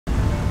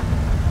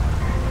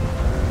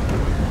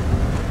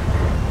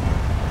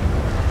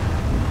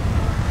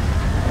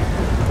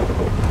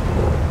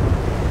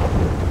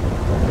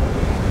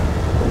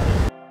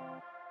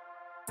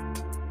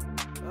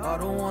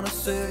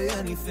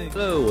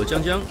Hello， 我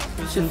江江，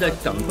现在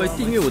赶快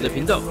订阅我的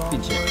频道，并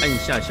且按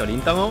下小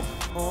铃铛哦。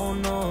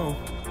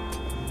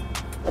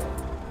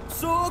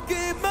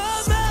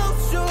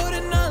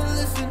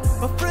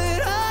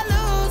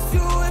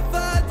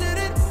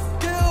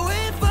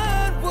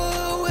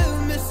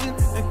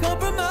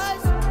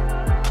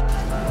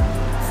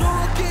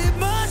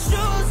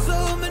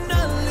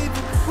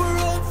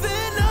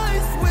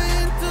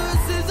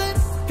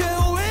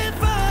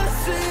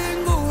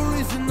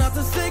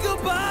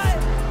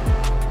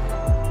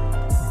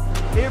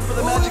Here for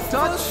the magic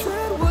touch.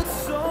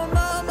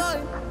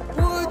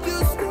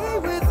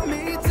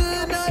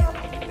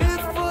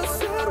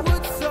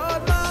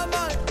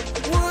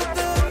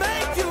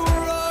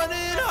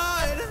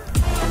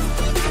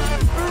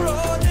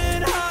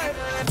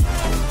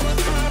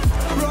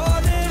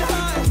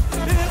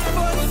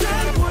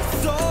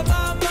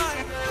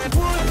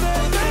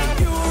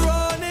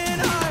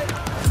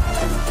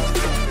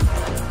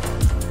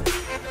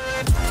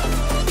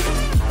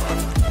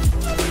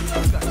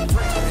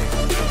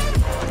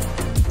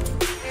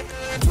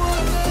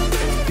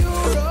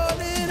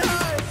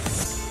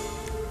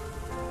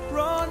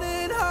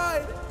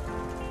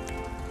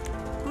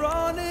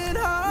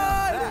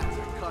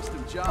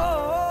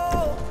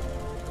 Oh,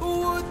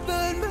 would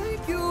that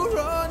make you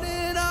run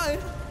and hide?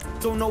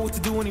 Don't know what to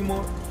do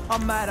anymore.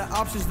 I'm out of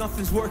options,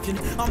 nothing's working.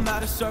 I'm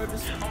out of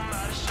service.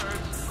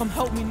 Come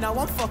help me now,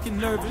 I'm fucking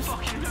nervous.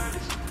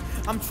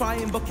 I'm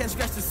trying but can't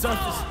scratch the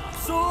surface.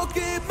 So I'll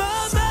keep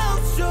my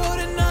mouth shut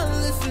and not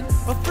listen.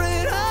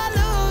 Afraid I'd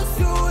lose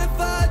you if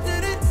I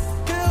didn't.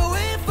 Can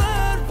we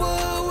find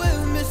what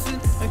we're missing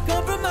and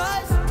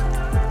compromise?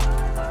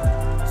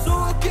 So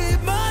I'll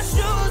keep my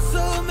shoes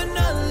on and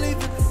not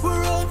leaving.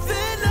 We're on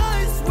thin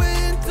ice,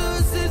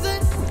 winter season.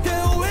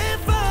 Can we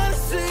find a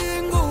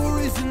single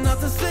reason not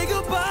to say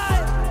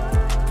goodbye?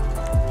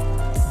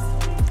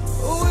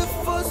 Oh,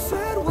 if I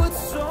said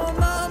what's on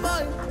my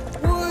mind,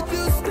 would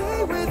you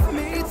stay with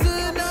me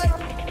tonight?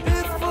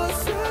 If I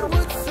said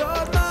what's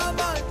on my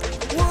mind,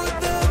 would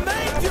that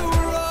make you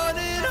run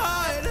and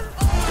hide?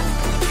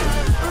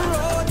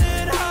 Run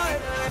and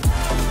hide.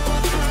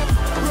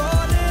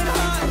 Run and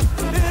hide.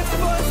 If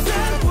I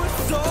said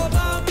what's on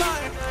my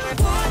mind,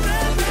 would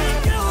that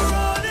make you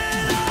run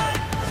and hide?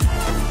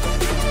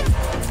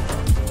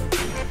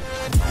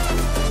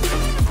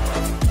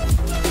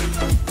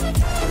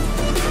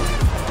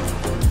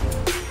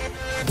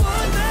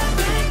 Would that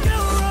make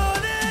you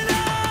run and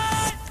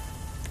hide?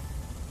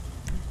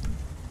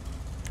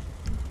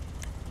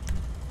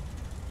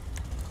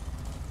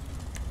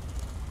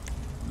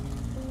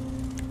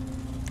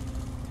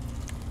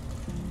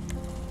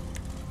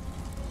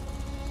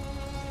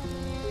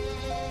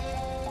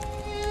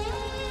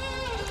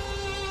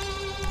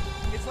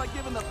 It's like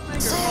giving the finger.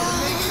 Say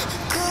I'm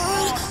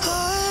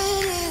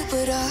good-hearted,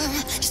 but I'm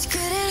just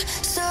getting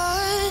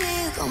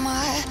started. Got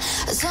my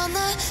eyes on the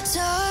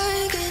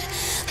target.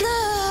 No,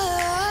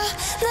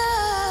 no.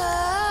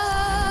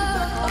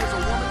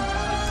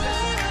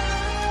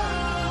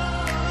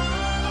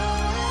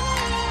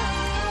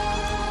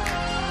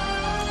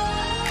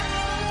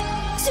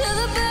 Till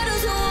the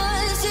battle's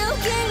won, till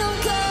kingdom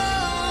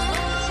come.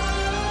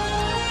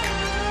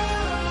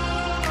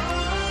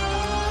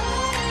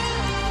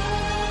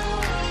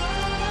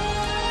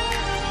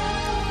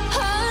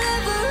 I'll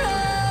never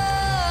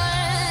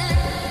run.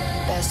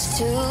 Best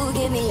to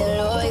give me your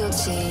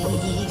loyalty,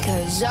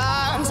 'cause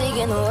I'm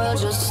taking the world,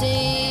 you'll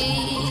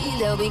see.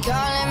 They'll be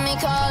calling me,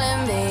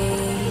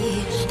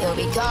 they'll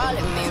be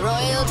calling me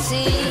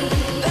royalty.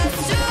 Best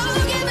to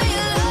give me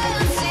your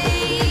loyalty,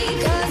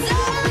 'cause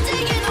I'm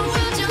taking the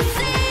world, you'll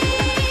see.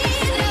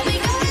 They'll be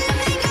calling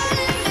me,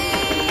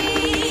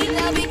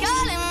 they'll be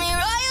calling me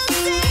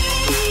royalty.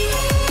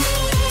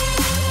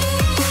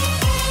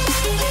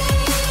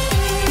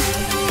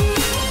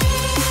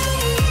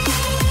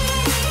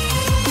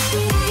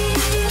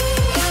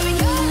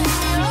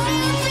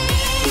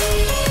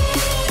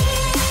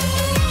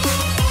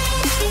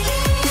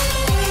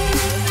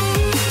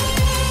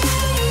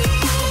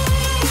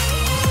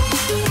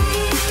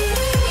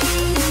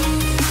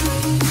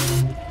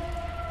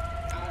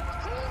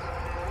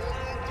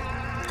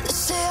 They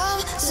say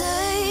I'm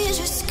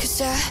dangerous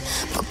 'cause I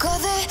broke all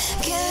their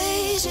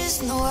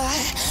cages. No, I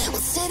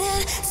won't sit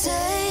and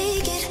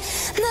take it.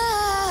 No,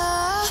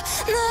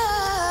 no.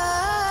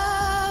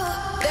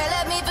 They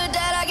left me for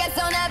dead, I guess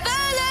I'll never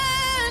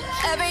learn.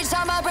 Every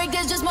time I break,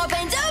 there's just more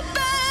pain to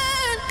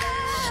burn.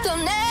 They'll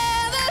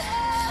never,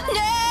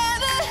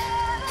 never,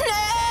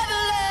 never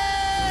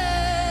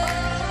learn.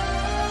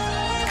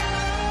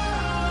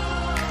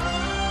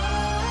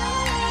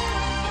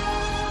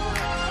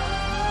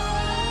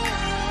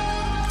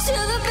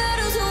 Till the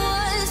battle's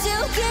won,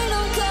 till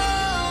kingdom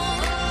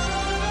come.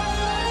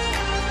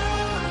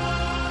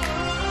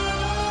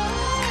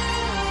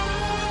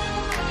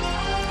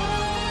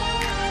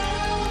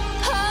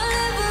 I'll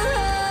never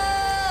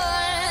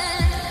run.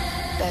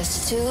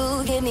 Best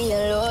to give me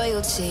your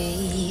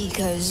loyalty,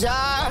 'cause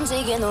I'm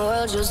taking the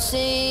world, you'll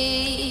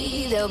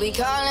see. They'll be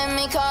calling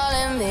me,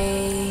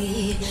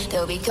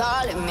 they'll be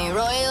calling me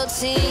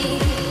royalty.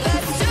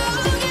 Best to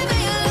give me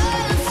your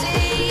loyalty,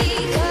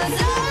 'cause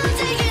I'm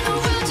taking the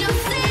world, you'll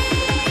see.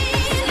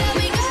 They'll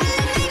be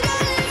calling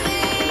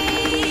me,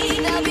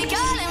 they'll be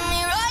calling me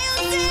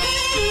royalty.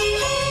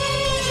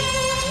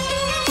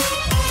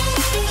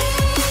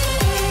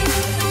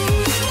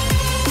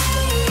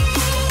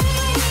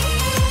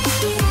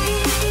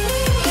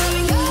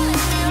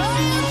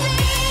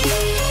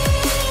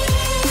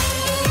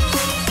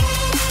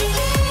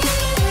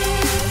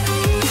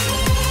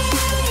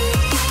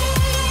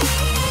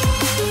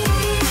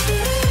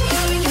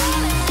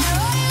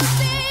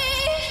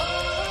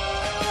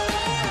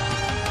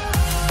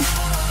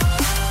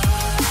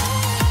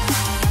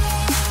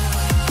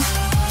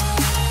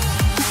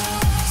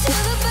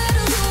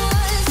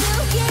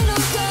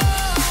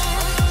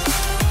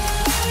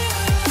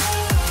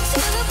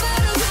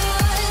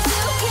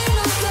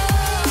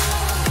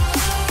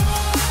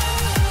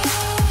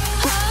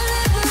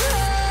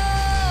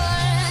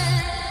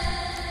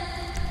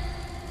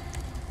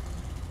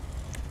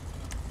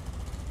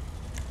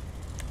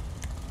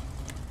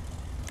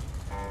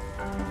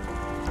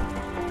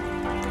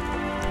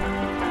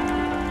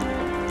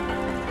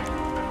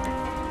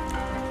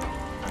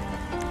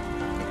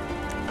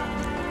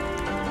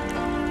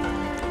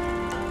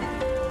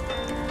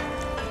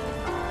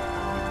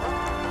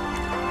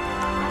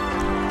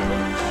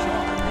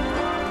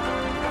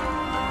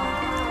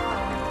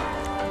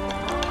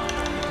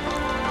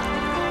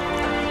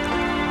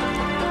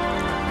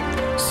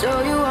 So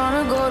you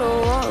wanna go to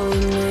war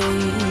with me?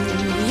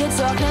 You're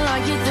talking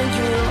like you think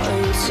you're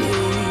royalty.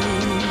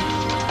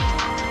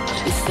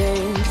 You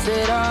think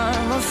that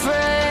I'm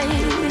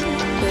afraid,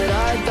 but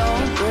I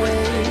don't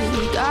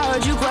break. I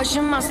heard you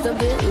question my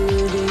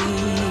stability.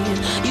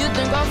 You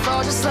think I'll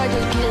fall just like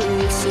a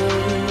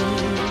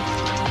guillotine,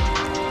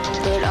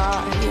 but I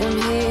am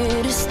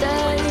here to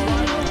stay.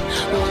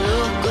 Won't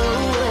look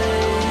away.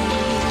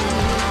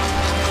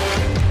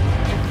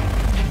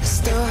 The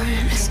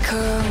storm is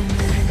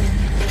coming,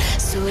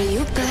 so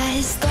you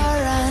better start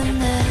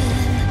running.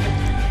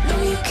 No,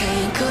 you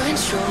can't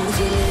control,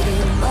 feel it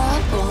in my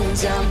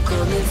bones. I'm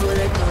coming for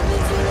the,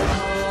 coming for the.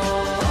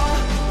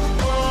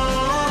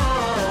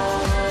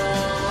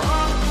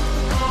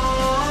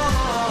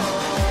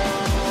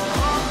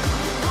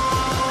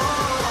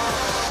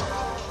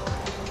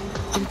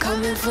 I'm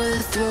coming for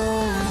the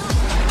throne.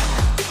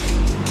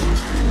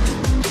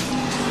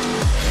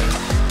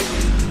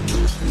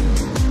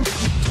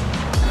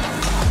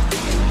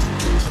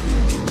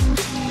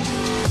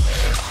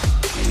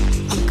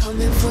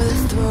 For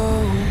the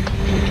throne.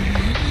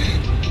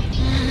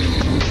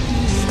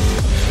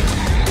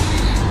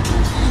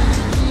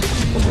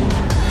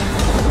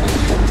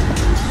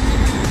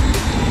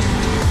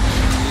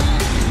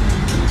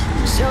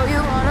 So you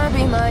wanna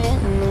be my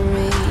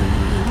enemy?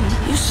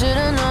 You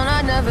should've known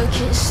I'd never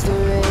kiss the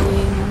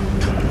rain.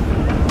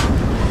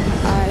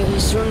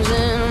 Ice runs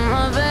in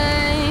my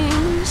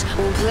veins,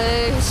 won't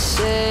play it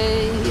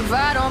safe.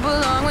 I don't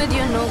belong with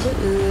your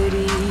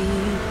nobility.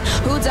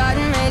 Who died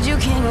and made you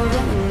king of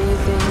anything?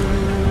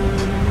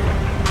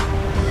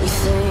 You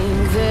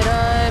think that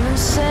I'm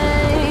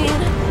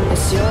insane?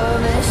 It's your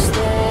mistake.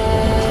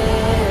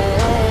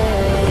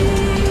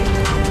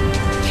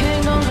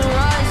 Kingdoms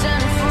rise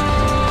and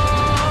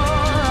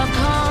fall. I've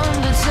come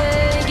to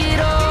take it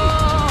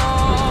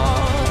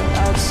all.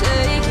 I'll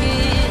take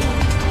it.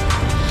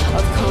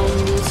 I've come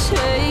to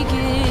take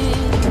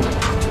it.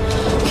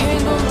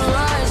 Kingdoms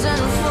rise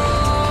and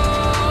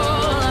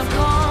fall. I've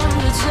come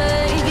to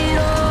take it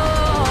all.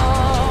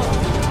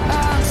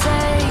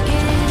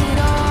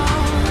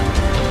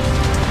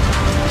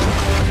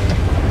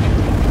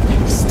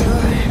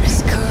 Storm is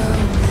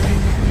coming.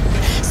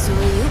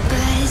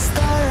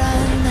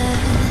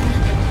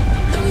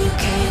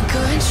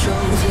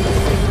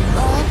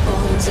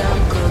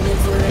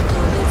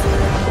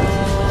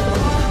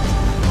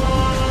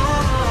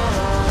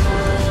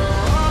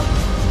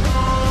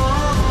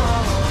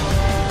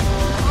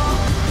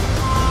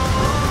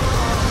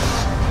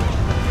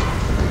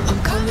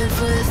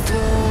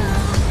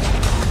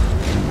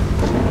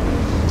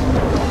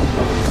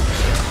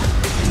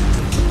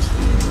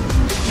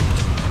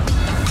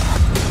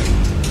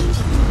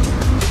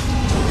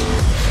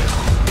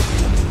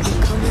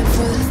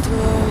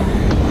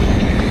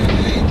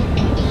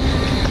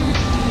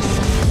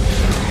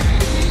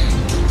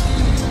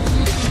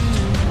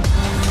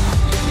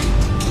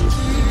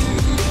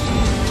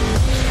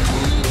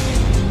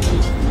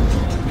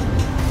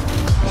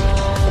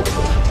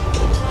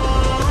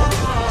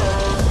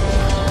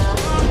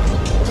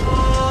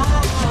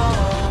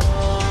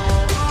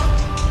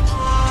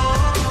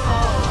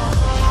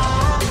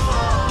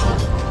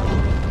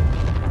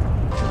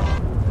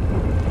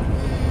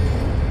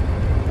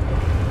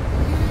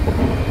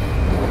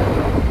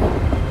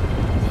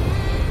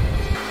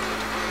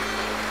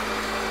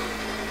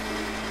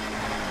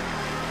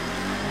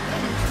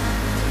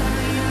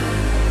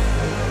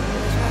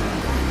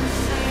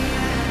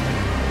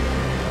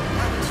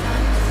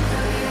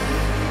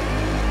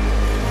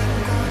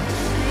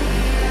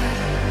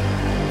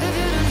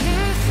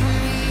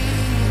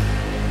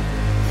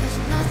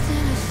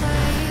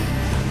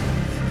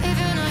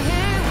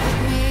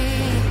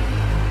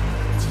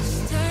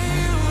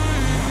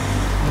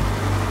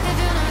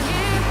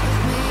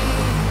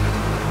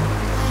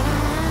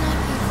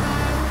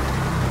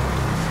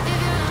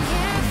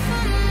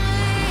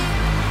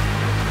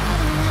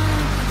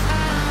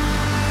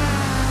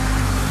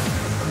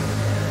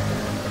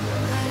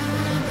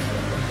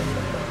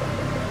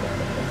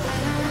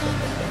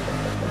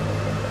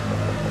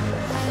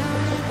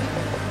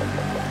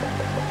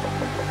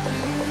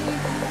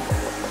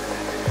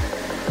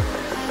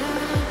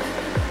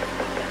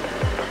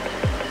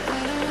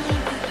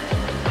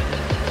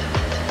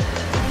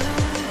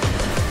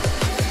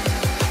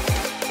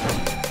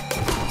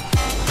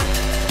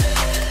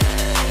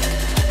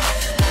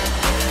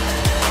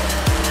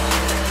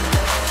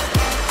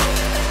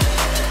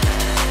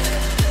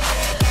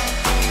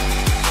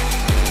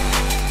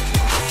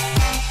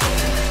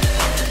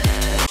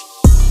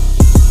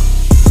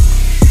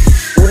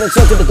 人设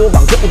计的多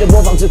棒，刻意的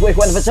模仿只会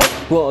坏了反射。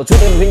我注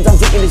定的屏障，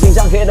注定的形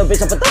象，黑到别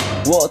想奋斗。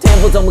我天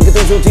赋怎么个读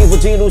书，进步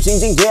记录，心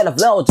境接了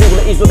flow， 进步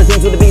了艺术的听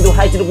出的密度，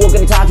还记得我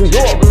跟你差距多。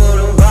不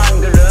能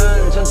半个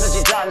人，称自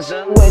己战神，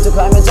为这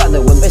还没站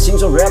得稳，被新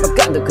手 rapper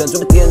干得狠，除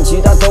了点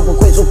其他都不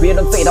会说别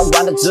人废他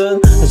玩的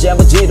真。他羡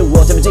慕嫉妒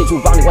我，前面记住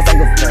帮你画3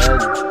个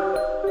粉。